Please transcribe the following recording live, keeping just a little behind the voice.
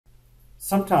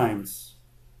Sometimes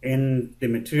in the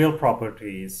material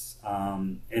properties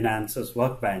in ANSYS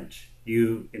workbench,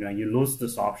 you lose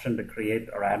this option to create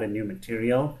or add a new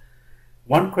material.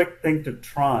 One quick thing to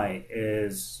try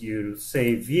is you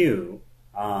say view,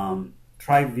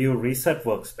 try view reset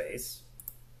workspace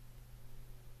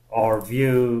or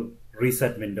view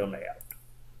reset window layout.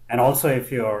 And also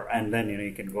if and then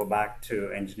you can go back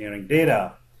to engineering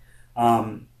data.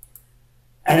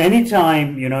 And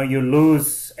anytime you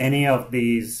lose any of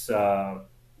these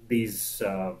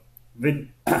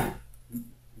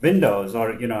windows,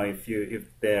 or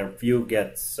if their view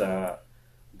gets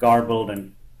garbled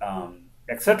and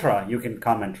etc., you can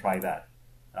come and try that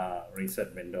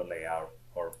reset window layout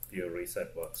or view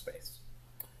reset workspace.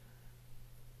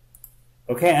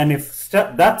 Okay, and if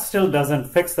that still doesn't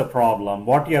fix the problem,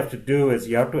 what you have to do is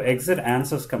you have to exit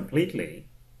ANSYS completely.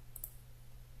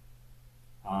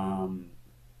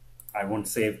 I won't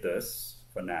save this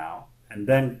for now, and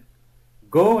then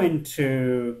go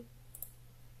into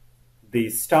the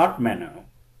start menu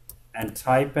and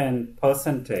type in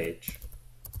percentage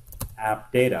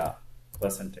app data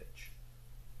percentage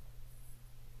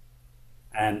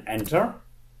and enter,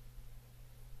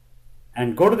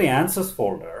 and go to the ANSYS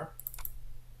folder.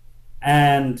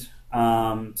 And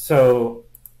so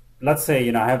let's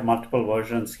say I have multiple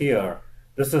versions here.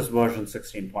 This is version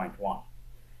 16.1,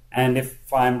 and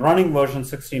if I'm running version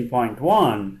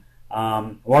 16.1,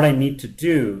 what I need to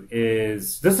do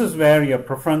is, this is where your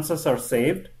preferences are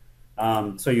saved.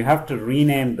 So you have to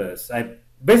rename this. I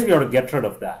basically ought to get rid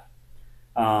of that.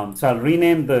 So I'll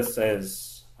rename this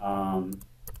as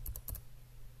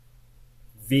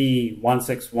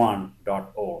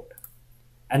v161.old.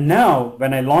 And now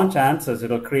when I launch ANSYS,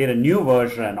 it'll create a new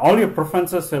version. All your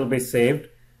preferences will be saved,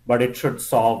 but it should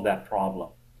solve that problem.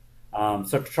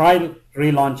 So try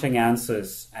relaunching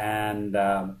ANSYS, and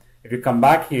if you come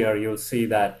back here, you'll see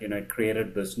that it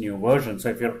created this new version. So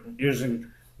if you're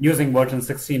using version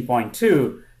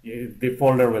 16.2, the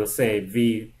folder will say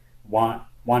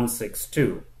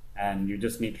v162, and you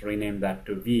just need to rename that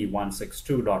to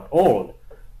v162.old,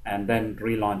 and then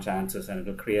relaunch ANSYS, and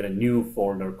it'll create a new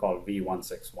folder called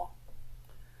v161.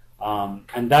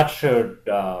 And that should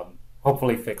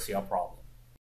hopefully fix your problem.